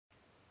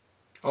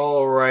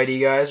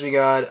Alrighty guys, we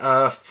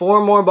got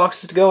 4 more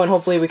boxes to go, and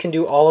hopefully we can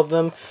do all of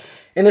them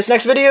in this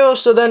next video,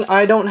 so then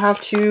I don't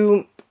have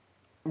to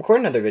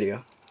record another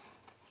video.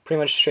 Pretty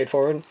much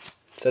straightforward,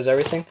 it says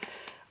everything.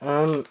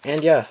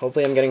 And yeah,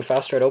 hopefully I'm getting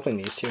faster at opening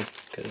these too,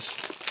 because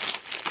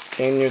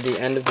getting near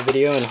the end of the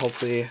video, and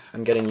hopefully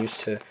I'm getting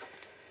used to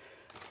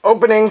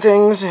opening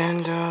things,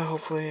 and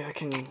hopefully I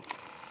can...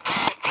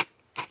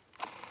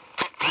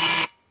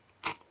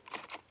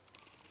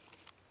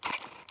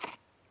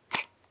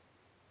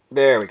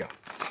 There we go.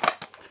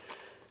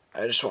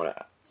 I just want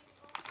to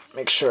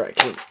make sure I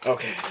can...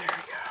 Okay, there we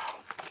go.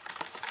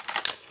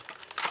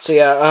 So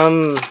yeah,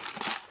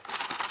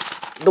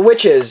 the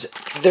witches.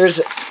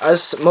 There's,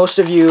 as most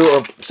of you,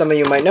 or some of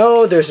you might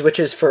know, there's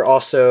witches for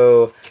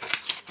also,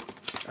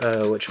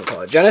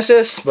 whatchamacallit,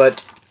 Genesis,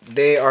 but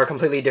they are a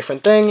completely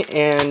different thing,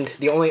 and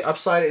the only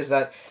upside is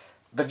that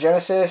the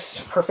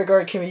Genesis Perfect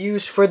Guard can be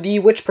used for the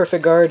Witch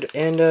Perfect Guard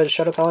and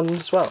Shadow Paladin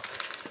as well,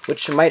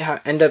 which might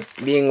end up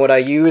being what I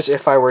use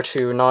if I were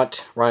to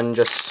not run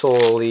just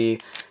solely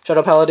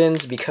Shadow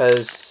Paladins,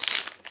 because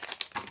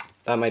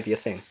that might be a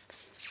thing.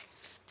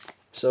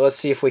 So let's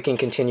see if we can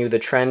continue the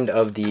trend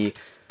of the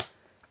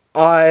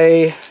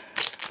I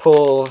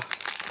pull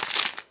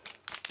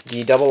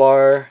the double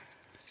R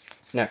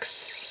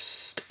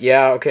next.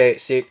 Yeah, okay,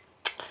 see,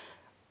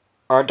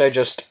 aren't I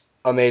just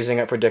amazing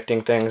at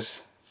predicting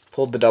things?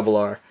 Pulled the double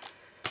R.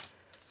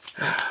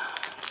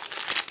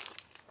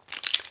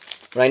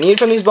 What I need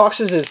from these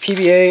boxes is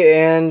PBA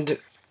and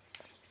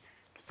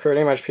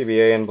pretty much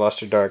PBA and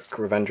Blaster Dark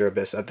Revenger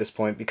Abyss at this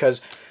point, because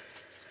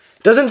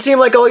it doesn't seem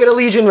like I'll get a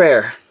Legion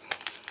rare.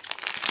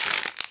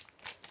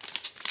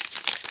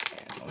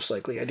 And most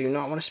likely I do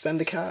not want to spend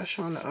the cash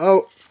on...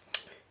 Oh,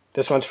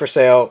 this one's for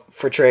sale,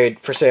 for trade,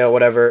 for sale,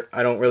 whatever.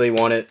 I don't really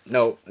want it.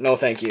 No, no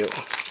thank you.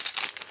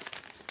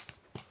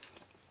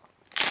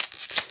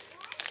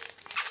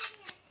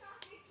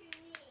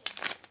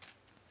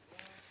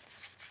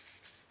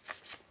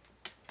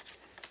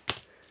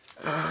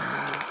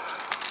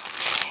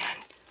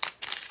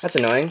 That's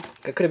annoying.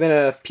 That could have been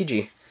a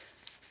PG.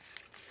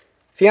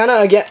 Fianna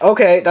again.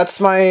 Okay, that's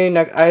my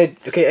next.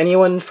 Okay,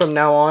 anyone from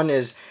now on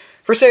is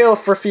for sale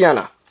for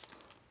Fianna.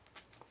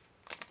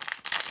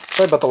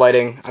 Sorry about the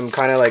lighting. I'm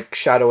kind of like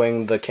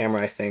shadowing the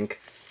camera, I think.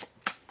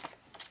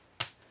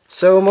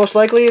 So most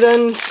likely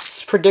then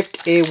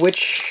predict a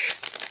witch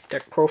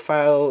deck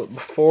profile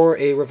before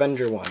a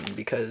Revenger one,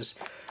 because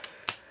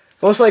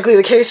most likely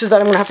the case is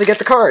that I'm gonna have to get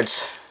the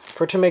cards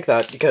to make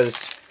that,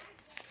 because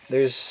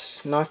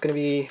there's not going to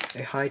be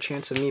a high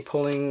chance of me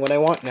pulling what I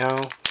want now.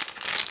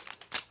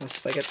 Unless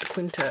if I get the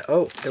quintet.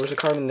 Oh, there was a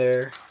card in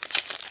there.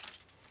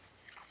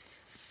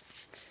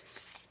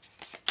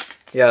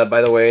 Yeah,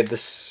 by the way,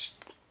 this...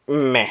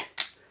 Meh.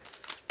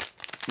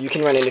 You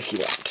can run it if you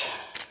want.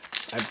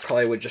 I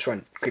probably would just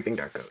run Creeping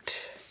Dark Goat.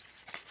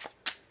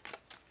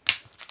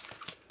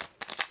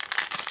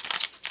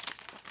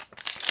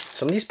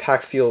 Some of these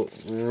packs feel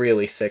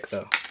really thick,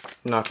 though.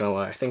 I'm not gonna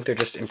lie. I think they're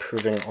just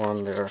improving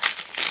on their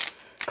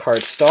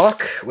card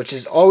stock, which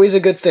is always a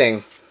good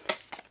thing.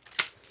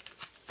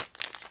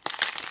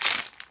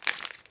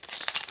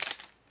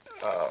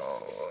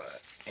 Oh,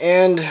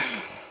 and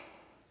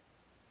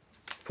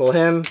pull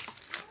him.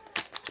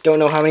 Don't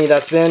know how many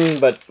that's been,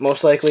 but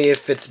most likely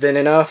if it's been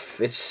enough,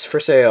 it's for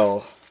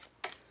sale.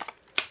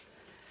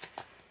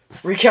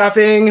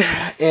 Recapping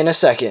in a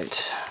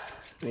second.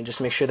 Let me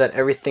just make sure that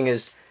everything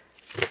is...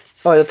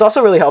 Oh, it's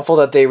also really helpful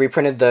that they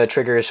reprinted the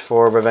triggers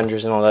for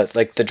Revengers and all that,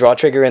 like the draw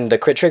trigger and the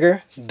crit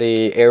trigger,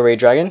 the Air Raid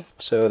Dragon,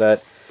 so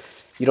that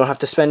you don't have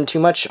to spend too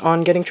much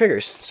on getting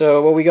triggers.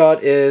 So what we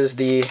got is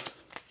the...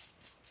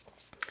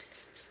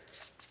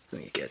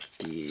 Let me get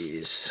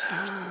these...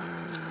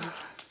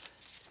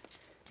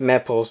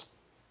 Maples.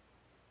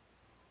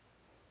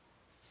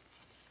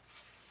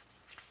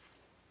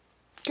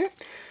 Okay,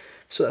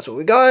 so that's what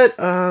we got.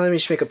 Let me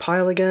just make a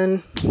pile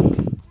again.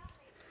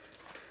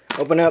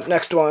 Open up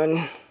next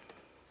one.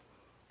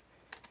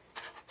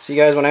 See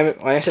guys, when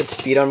I said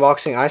speed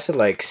unboxing, I said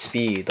like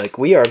speed. Like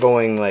we are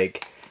going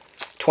like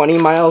 20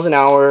 miles an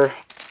hour,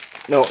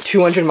 no,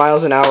 200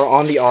 miles an hour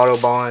on the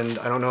Autobahn.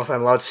 I don't know if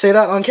I'm allowed to say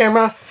that on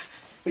camera,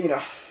 but you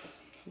know,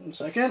 1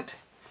 second.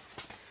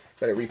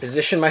 Gotta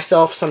reposition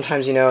myself.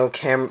 Sometimes, you know,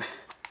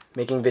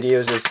 making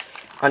videos is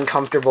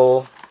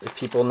uncomfortable if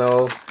people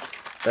know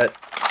that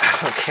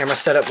how camera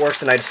setup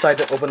works, and I decide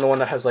to open the one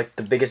that has like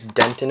the biggest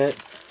dent in it.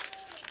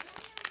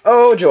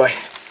 Oh joy.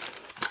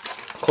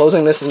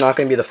 Closing this is not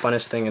going to be the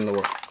funnest thing in the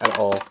world at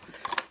all.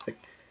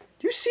 Like,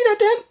 do you see that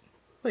dent?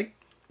 Like,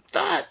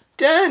 that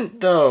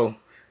dent, though.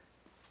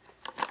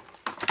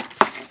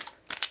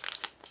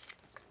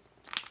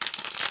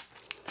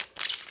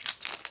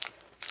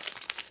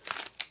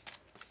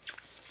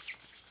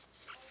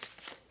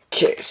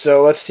 Okay,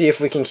 so let's see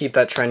if we can keep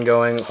that trend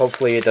going.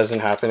 Hopefully it doesn't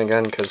happen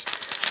again, because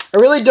I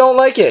really don't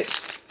like it.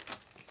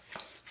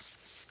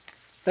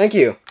 Thank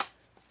you.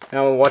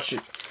 Now watch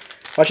it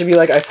be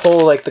like I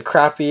pull like the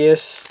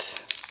crappiest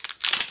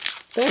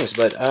things,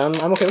 but I'm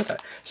okay with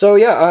that. So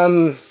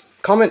yeah,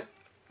 comment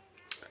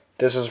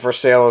This is for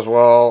sale as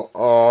well.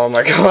 Oh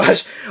my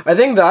gosh. I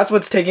think that's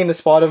what's taking the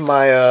spot of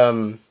my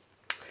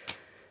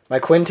my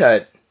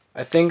quintet.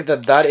 I think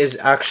that is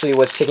actually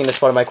what's taking the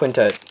spot of my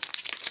quintet.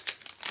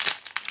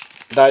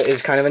 That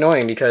is kind of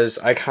annoying because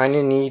I kind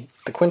of need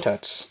the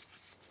quintets.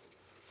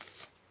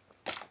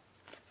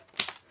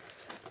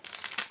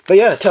 But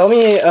yeah, tell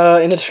me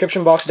in the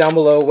description box down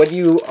below what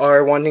you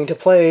are wanting to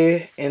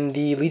play in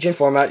the Legion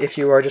format if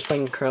you are just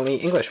playing currently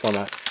English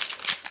format.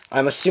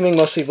 I'm assuming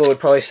most people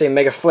would probably say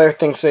Mega Flare,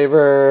 Think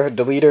Saver,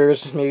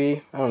 Deleters,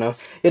 maybe. I don't know.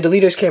 Yeah,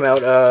 Deleters came out.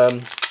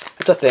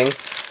 It's a thing.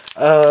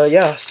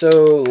 Yeah,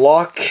 so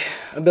lock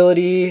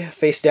ability,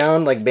 face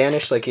down, like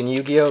banish, like in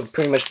Yu-Gi-Oh!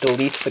 Pretty much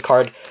deletes the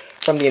card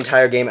from the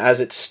entire game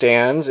as it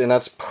stands, and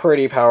that's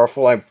pretty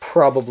powerful. I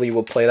probably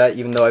will play that,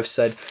 even though I've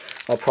said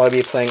I'll probably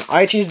be playing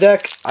Aichi's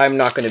deck. I'm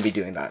not going to be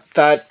doing that.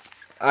 That,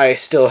 I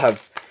still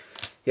have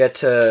yet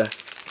to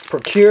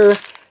procure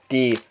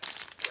the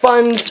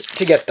funds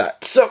to get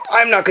that. So,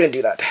 I'm not going to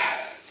do that.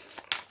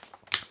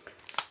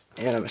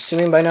 And I'm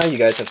assuming by now you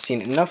guys have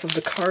seen enough of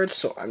the cards,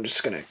 so I'm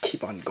just going to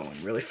keep on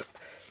going really fast.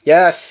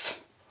 Yes!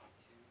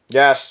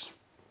 Yes!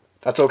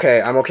 That's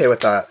okay. I'm okay with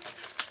that.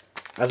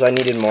 As I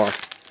needed more.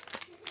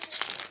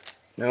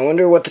 Now I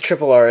wonder what the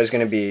triple R is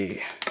going to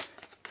be.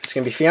 It's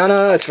going to be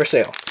Fianna. It's for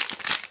sale.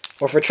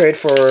 Or for trade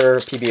for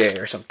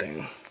PBA or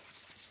something.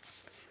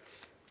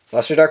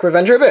 Lesser Dark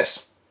Revenger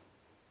Abyss.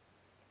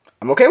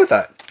 I'm okay with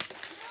that.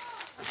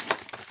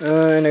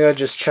 And I gotta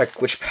just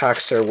check which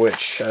packs are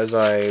which, as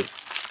I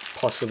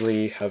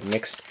possibly have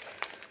mixed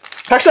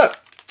packs up.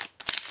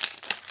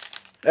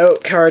 Oh,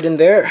 card in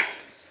there.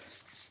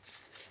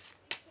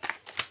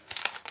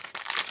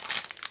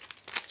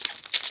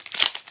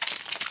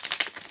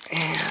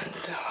 And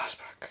last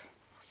pack.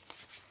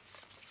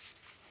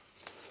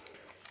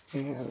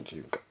 And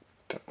you got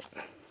that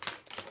one.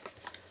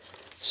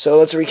 So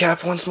let's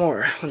recap once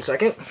more. 1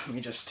 second. Let me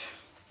just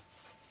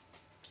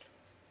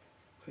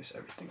place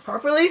everything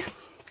properly.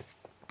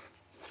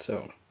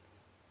 So,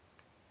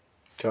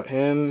 got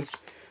him,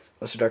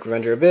 Lesser Dark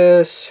Revenger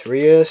Abyss,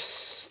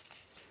 Rias,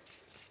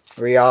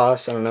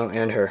 I don't know,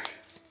 and her,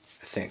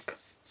 I think.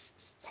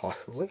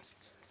 Possibly.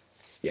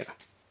 Yeah.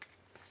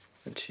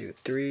 1, 2,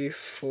 3,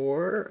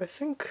 4, I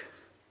think.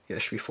 Yeah,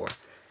 it should be 4.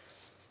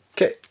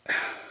 Okay.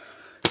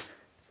 Let's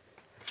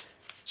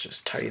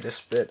just tidy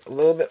this bit a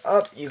little bit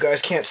up. You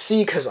guys can't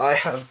see because I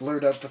have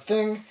blurred out the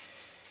thing.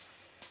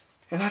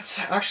 And that's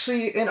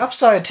actually an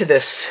upside to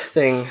this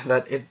thing,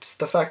 that it's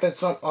the fact that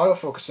it's not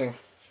auto-focusing.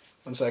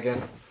 1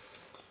 second.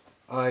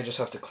 I just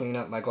have to clean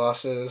up my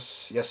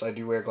glasses. Yes, I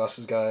do wear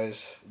glasses,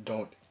 guys.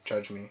 Don't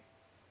judge me.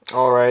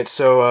 Alright,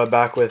 so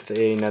back with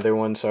another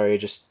one. Sorry,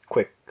 just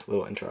quick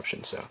little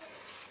interruption. So,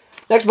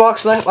 next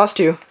box, last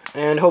 2.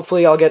 And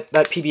hopefully I'll get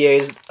that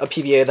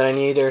PBA that I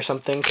need or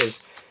something,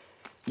 because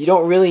you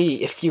don't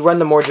really, if you run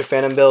the Mordred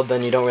Phantom build,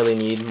 then you don't really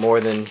need more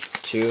than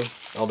 2.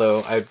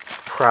 Although I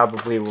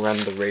probably run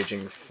the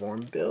Raging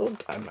Form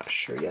build. I'm not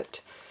sure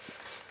yet.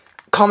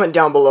 Comment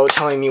down below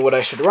telling me what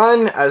I should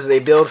run as they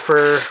build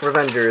for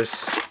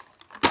Revengers.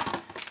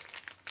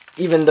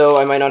 Even though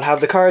I might not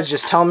have the cards,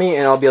 just tell me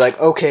and I'll be like,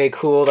 okay,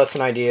 cool, that's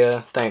an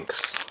idea.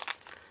 Thanks.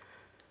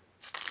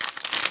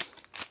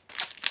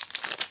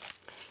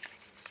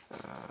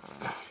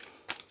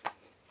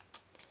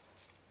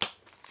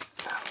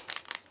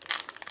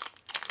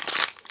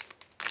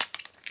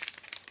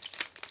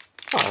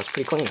 Oh, that's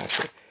pretty clean,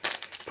 actually.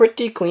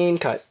 Pretty clean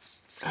cut.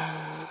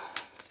 I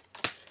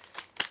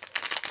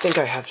think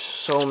I have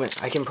so many.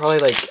 I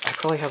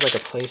probably have like a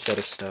play set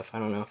of stuff. I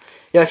don't know.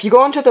 Yeah, if you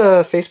go onto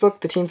the Facebook,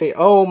 the team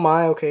oh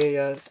my, okay,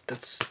 yeah,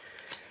 that's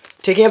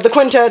taking up the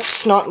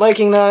quintets. Not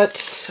liking that.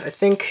 I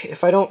think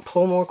if I don't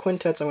pull more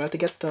quintets, I'm gonna have to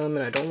get them,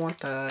 and I don't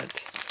want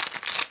that.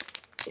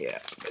 Yeah,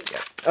 but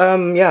yeah.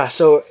 Yeah.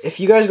 So if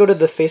you guys go to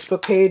the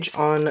Facebook page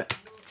on,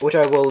 which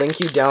I will link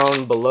you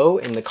down below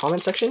in the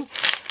comment section.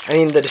 I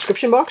mean, the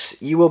description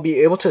box, you will be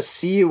able to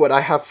see what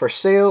I have for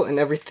sale and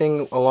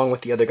everything along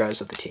with the other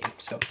guys of the team.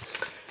 So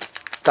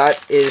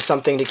that is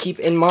something to keep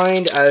in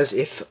mind as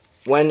if,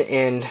 when,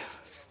 and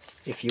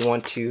if you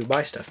want to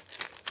buy stuff.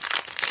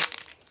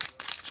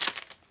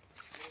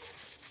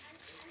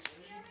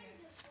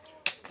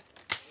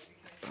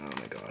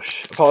 Oh my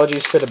gosh.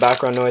 Apologies for the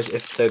background noise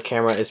if the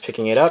camera is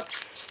picking it up.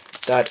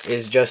 That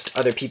is just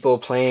other people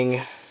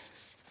playing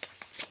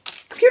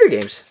computer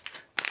games.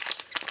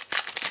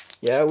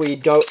 Yeah, we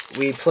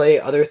play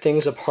other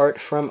things apart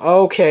from,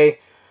 okay,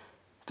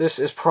 this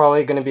is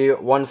probably going to be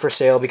one for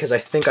sale because I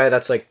think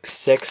that's like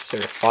 6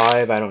 or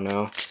 5, I don't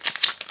know.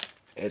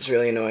 It's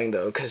really annoying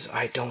though because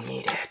I don't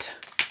need it.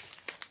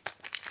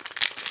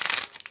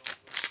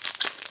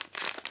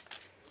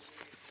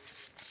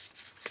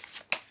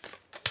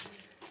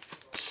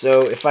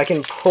 So if I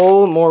can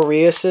pull more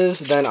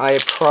Riases, then I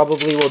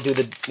probably will do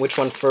which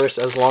one first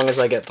as long as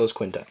I get those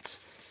quintets.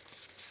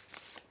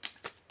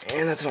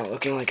 And that's not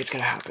looking like it's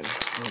going to happen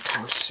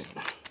anytime soon.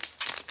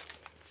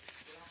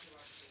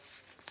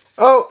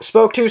 Oh,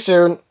 spoke too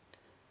soon.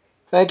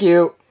 Thank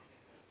you.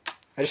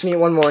 I just need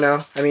one more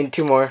now. I mean,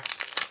 2 more.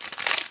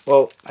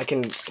 Well, I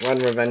can run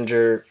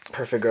Revenger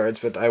Perfect Guards,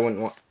 but I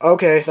wouldn't want...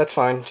 Okay, that's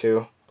fine,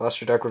 too.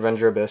 Blaster Dark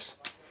Revenger Abyss.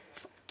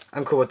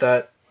 I'm cool with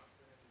that.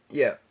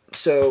 Yeah,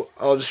 so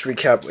I'll just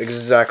recap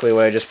exactly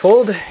what I just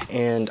pulled,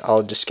 and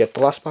I'll just get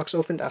the last box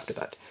opened after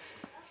that.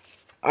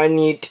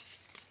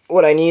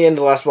 What I need in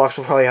the last box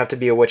will probably have to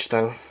be a Witch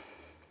then.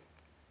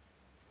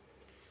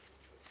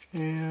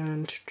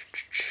 And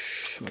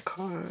my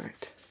card.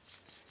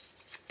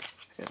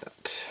 Yeah,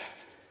 that.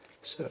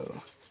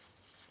 So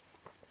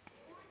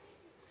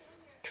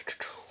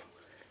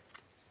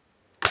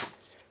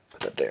put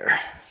that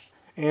there.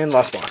 And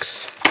last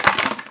box.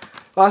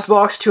 Last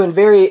box to a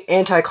very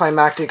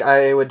anticlimactic,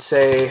 I would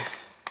say,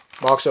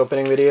 box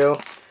opening video,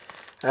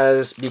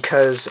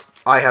 because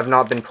I have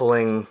not been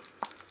pulling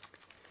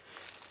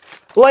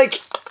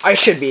like I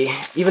should be,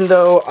 even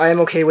though I am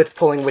okay with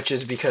pulling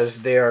witches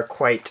because they are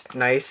quite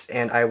nice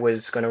and I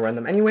was going to run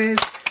them anyways.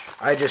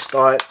 I just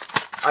thought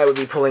I would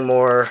be pulling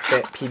more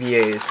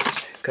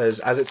PBAs, because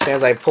as it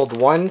stands I pulled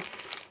one,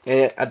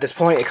 and at this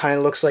point it kind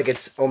of looks like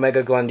it's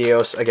Omega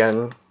Glendios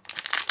again.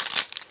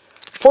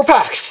 4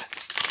 packs!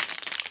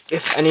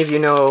 If any of you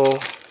know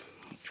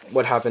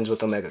what happens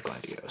with Omega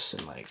Glendios,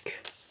 and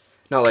like,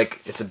 not like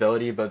its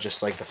ability, but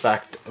just like the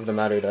fact of the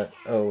matter that,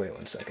 oh wait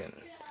 1 second.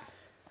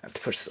 I have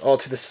to push this all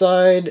to the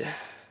side.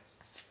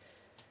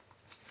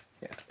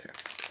 Yeah, there.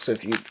 So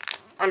if you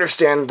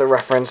understand the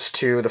reference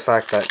to the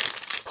fact that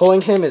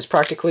pulling him is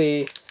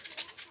practically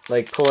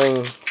like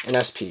pulling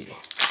an SP.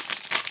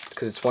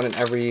 Because it's one in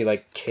every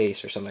like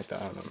case or something like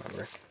that, I don't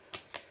remember.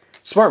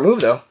 Smart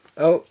move though.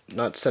 Oh,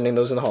 not sending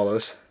those in the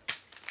hollows.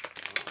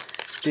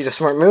 It's a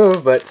smart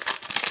move, but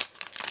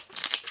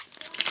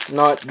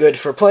not good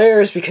for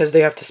players because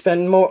they have to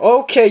spend more.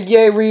 Okay,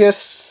 yay,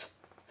 Rias.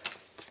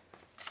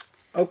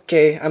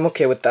 Okay, I'm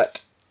okay with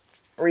that.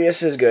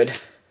 Rias is good.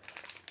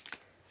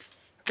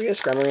 Rias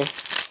Grammary.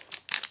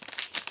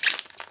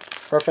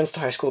 Reference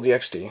to High School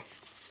DxD.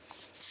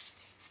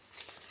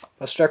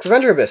 Let's Dark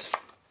Revenger Abyss.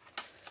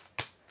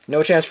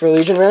 No chance for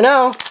Legion Rare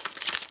now.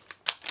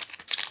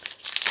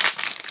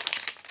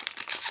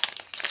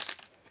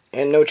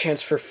 And no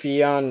chance for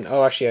Fion.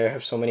 Oh, actually, I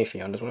have so many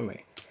Fiondas. What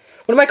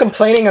am I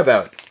complaining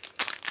about?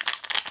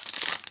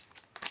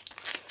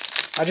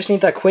 I just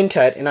need that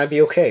quintet and I'd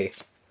be okay.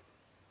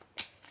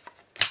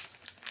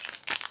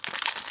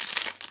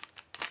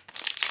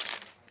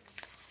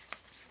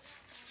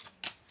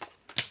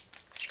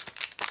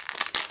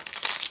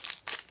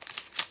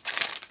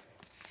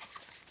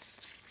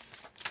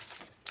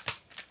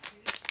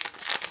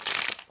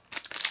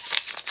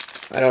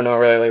 I don't know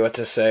really what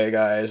to say,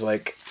 guys.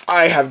 Like,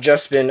 I have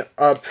just been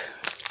up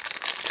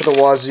to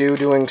the wazoo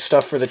doing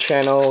stuff for the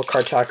channel,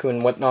 Kartaku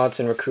and whatnots,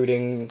 and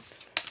recruiting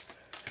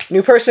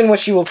new person,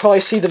 which you will probably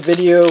see the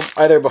video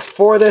either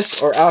before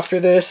this or after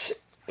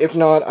this. If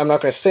not, I'm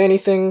not going to say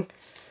anything.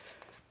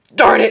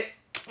 Darn it!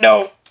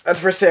 No, that's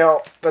for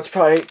sale. That's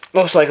probably,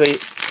 most likely.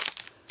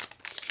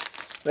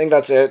 I think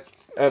that's it.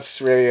 That's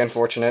really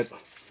unfortunate.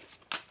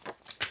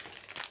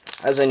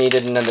 As I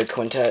needed another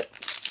quintet.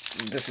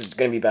 This is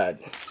going to be bad.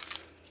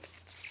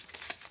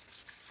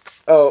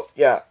 Oh,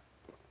 yeah.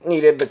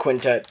 Needed the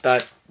quintet.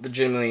 That,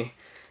 legitimately,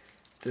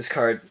 this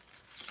card,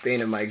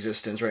 bane of my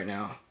existence right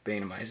now.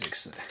 Bane of my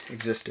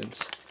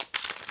existence.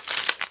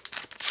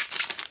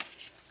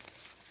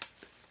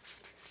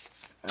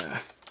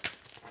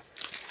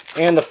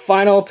 And the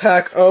final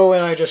pack. Oh,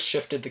 and I just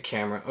shifted the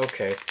camera.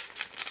 Okay.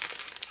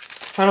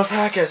 Final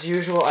pack, as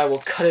usual, I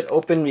will cut it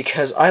open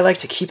because I like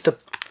to keep the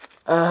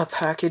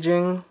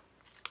packaging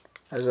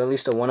as at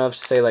least a one-of to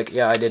say, like,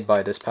 yeah, I did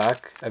buy this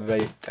pack. I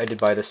did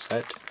buy this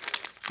set.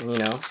 And, you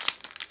know,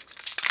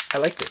 I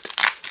liked it.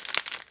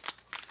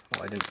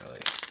 Well, I didn't really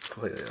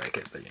completely like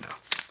it, but, you know.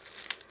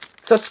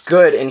 So that's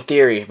good in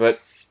theory, but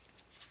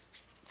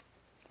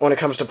when it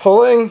comes to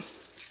pulling,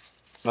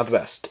 not the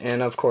best.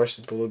 And, of course,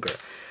 the Luger.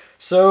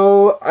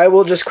 So, I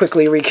will just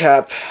quickly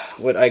recap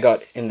what I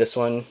got in this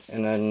one,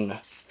 and then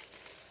I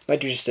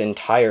might do just an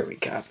entire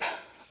recap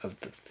of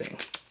the thing.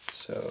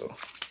 So,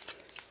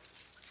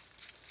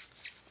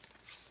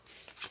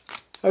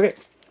 okay,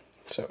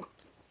 so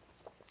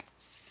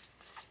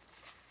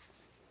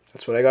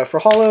that's what I got for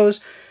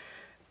hollows.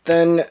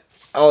 Then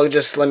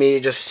let me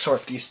just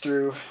sort these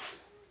through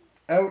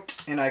out,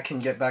 and I can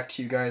get back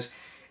to you guys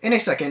in a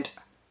second.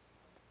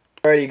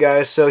 Alrighty,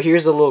 guys, so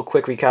here's a little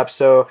quick recap.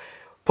 So,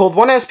 pulled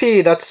 1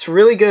 SP, that's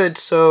really good.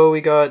 So, we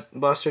got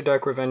Blaster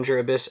Dark Revenger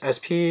Abyss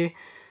SP.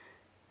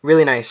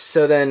 Really nice.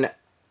 So then,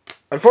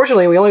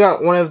 unfortunately, we only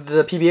got one of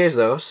the PBAs,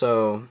 though,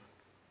 so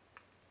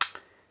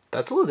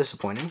that's a little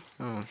disappointing.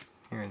 Oh,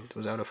 here, it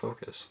was out of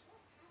focus.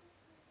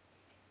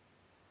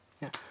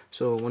 Yeah,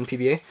 so 1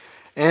 PBA.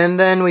 And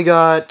then we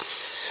got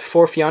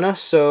 4 Fiona,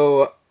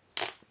 so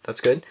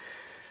that's good.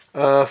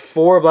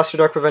 4 Blaster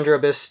Dark Revenger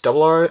Abyss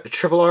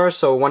Triple R,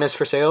 so 1 is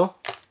for sale.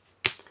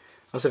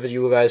 Most of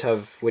you guys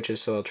have witches,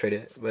 so I'll trade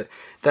it. But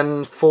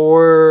then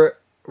 4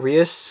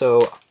 Rias,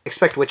 so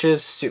expect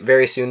witches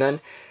very soon then.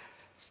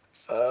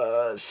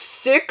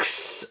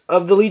 6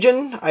 of the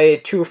Legion.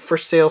 2 for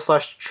sale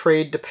 /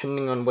 trade,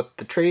 depending on what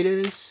the trade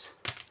is.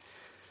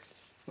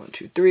 1,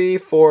 2, 3,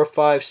 4,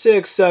 5,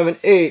 6, 7,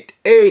 8.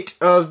 8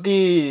 of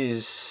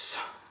these.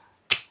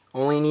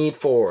 Only need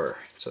 4.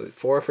 So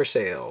 4 for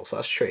sale. So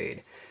let's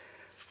trade.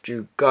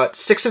 You got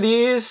 6 of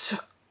these.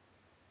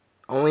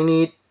 Only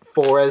need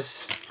 4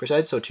 as per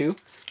side. So 2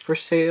 for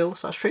sale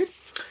 / trade.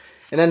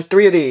 And then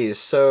 3 of these.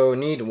 So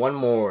need 1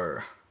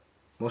 more.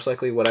 Most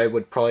likely what I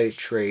would probably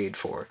trade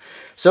for.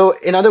 So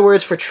in other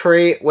words, for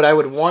trade, what I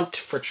would want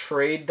for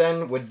trade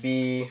then would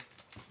be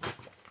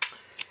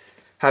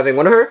having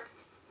 1 of her,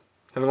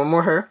 having 1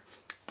 more her,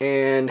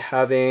 and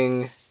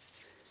having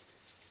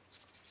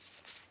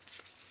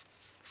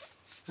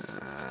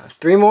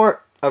 3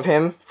 more of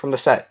him from the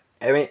set.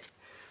 I mean,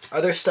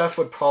 other stuff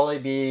would probably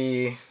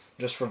be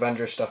just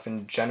Revenger stuff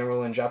in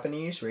general in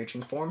Japanese,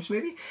 raging forms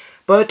maybe.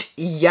 But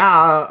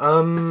yeah,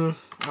 I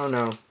don't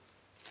know.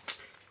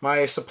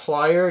 My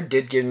supplier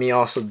did give me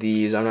also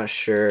these. I'm not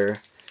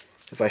sure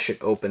if I should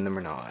open them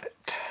or not.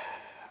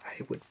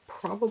 I would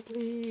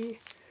probably...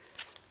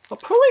 I'll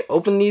probably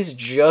open these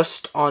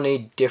just on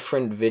a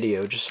different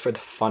video, just for the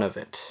fun of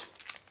it.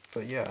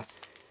 But yeah.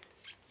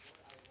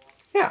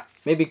 Yeah,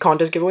 maybe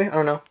contest giveaway, I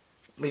don't know.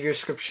 Leave your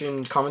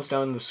comments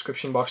down in the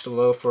description box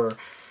below for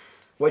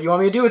what you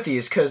want me to do with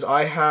these, because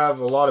I have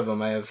a lot of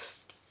them. I have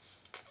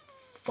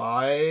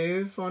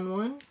 5 on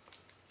one,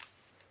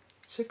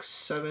 6,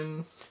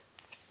 7...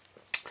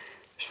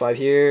 There's 5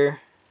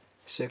 here,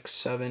 6,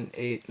 7,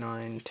 8,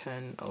 9,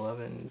 10,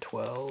 11,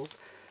 12,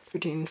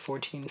 13,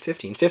 14,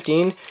 15.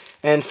 15,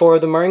 and 4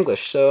 of them are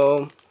English,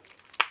 so,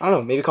 I don't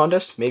know, maybe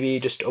contest, maybe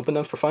just open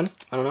them for fun,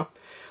 I don't know.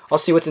 I'll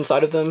see what's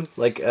inside of them,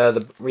 like,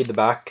 read the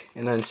back,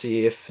 and then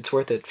see if it's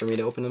worth it for me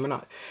to open them or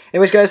not.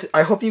 Anyways, guys,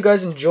 I hope you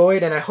guys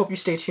enjoyed, and I hope you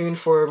stay tuned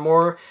for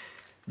more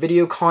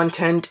video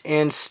content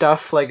and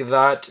stuff like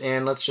that,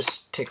 and let's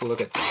just take a look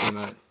at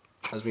them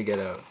as we get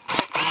out.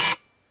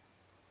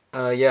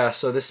 Yeah,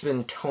 so this has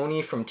been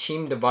Tony from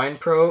Team Divine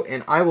Pro,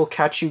 and I will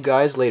catch you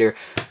guys later.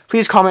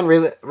 Please comment,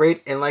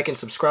 rate, and like, and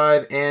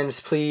subscribe, and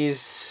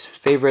please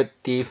favorite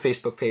the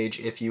Facebook page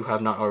if you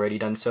have not already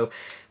done so.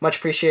 Much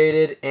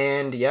appreciated,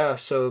 and yeah,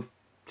 so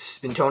this has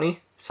been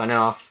Tony, signing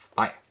off.